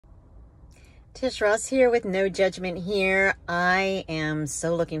Tish Ross here with No Judgment here. I am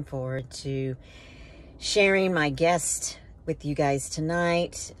so looking forward to sharing my guest with you guys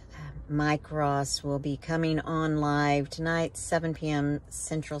tonight. Mike Ross will be coming on live tonight, 7 p.m.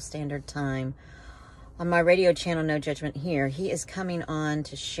 Central Standard Time on my radio channel, No Judgment here. He is coming on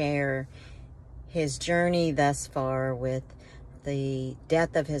to share his journey thus far with the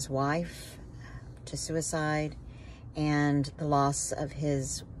death of his wife to suicide and the loss of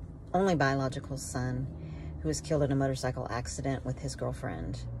his only biological son, who was killed in a motorcycle accident with his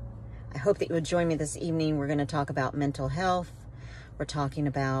girlfriend. I hope that you would join me this evening. We're going to talk about mental health. We're talking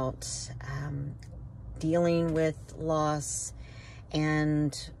about dealing with loss,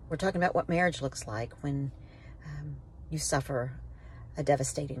 and we're talking about what marriage looks like when you suffer a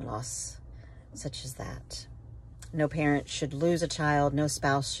devastating loss such as that. No parent should lose a child. No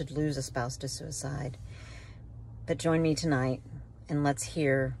spouse should lose a spouse to suicide. But join me tonight and let's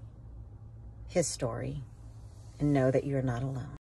hear his story and know that you're not alone.